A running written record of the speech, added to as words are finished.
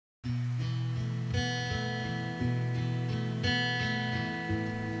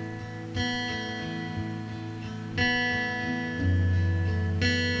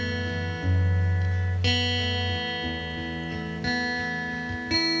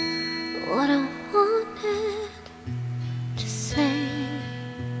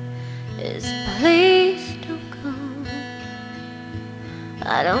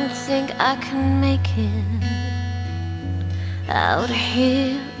I don't think I can make it out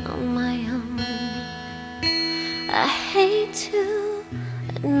here on my own. I hate to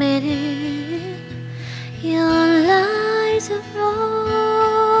admit it, your lies are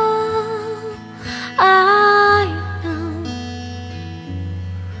wrong, I know.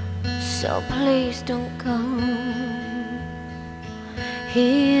 So please don't go.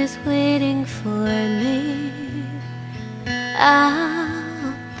 He is waiting for me out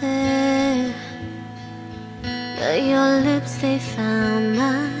there. But your lips, they found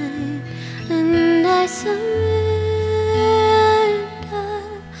mine, and I surrender.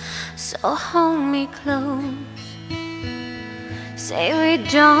 So hold me close, say we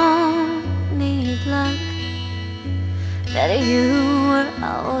don't need luck, that you were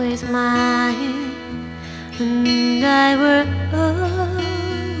always mine, and I were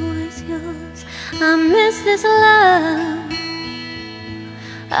always yours. I miss this love,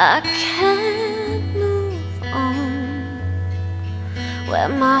 I can't move on. Where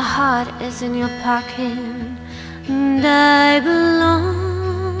my heart is in your pocket, and I belong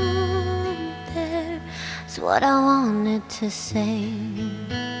there. It's what I wanted to say.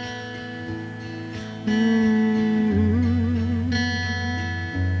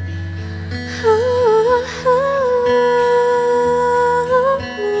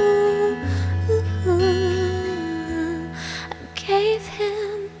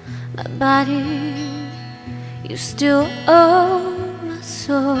 My body, you still own my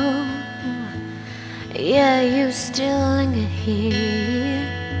soul. Yeah, you still linger here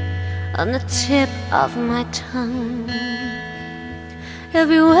on the tip of my tongue.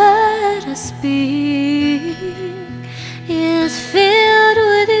 Every word I speak is filled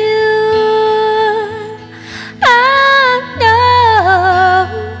with you. I know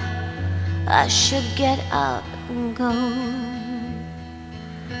I should get up and go.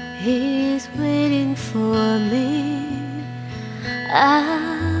 He's waiting for me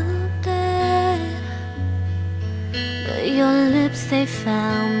out there. But your lips, they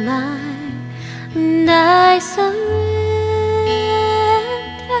found mine, and I surrender.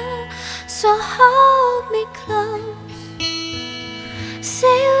 So hold me close,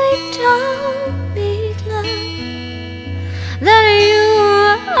 say we don't need love, that you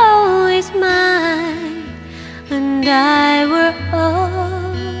were always mine, and I were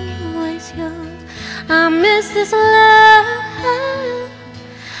always yours. I miss this love,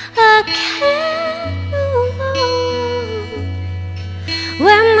 I can't move on.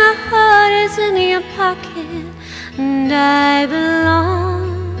 When my heart is in your pocket, and I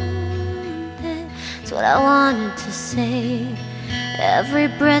belong there. It's what I wanted to say. Every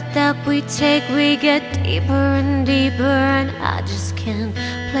breath that we take, we get deeper and deeper, and I just can't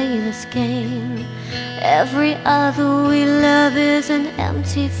play this game. Every other we love is an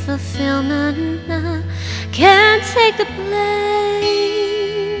empty fulfillment. I can't take the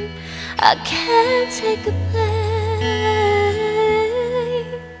blame, I can't take the blame.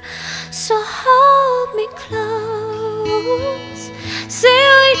 So hold me close, say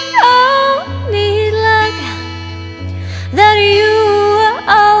we don't need luck, that you were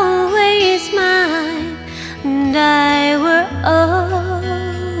always mine, and I were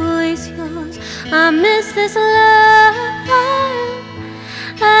always yours. I miss this love,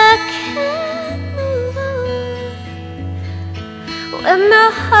 I can't move on. When my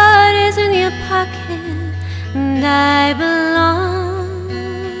heart is in your pocket, and I belong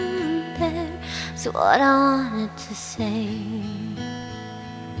there. So what I wanted to say,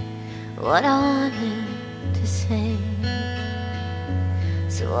 what I wanted to say,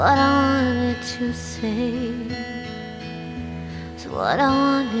 so what I wanted to say, so what I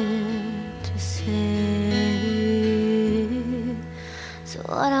wanted to say, so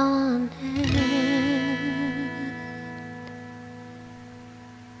what I wanted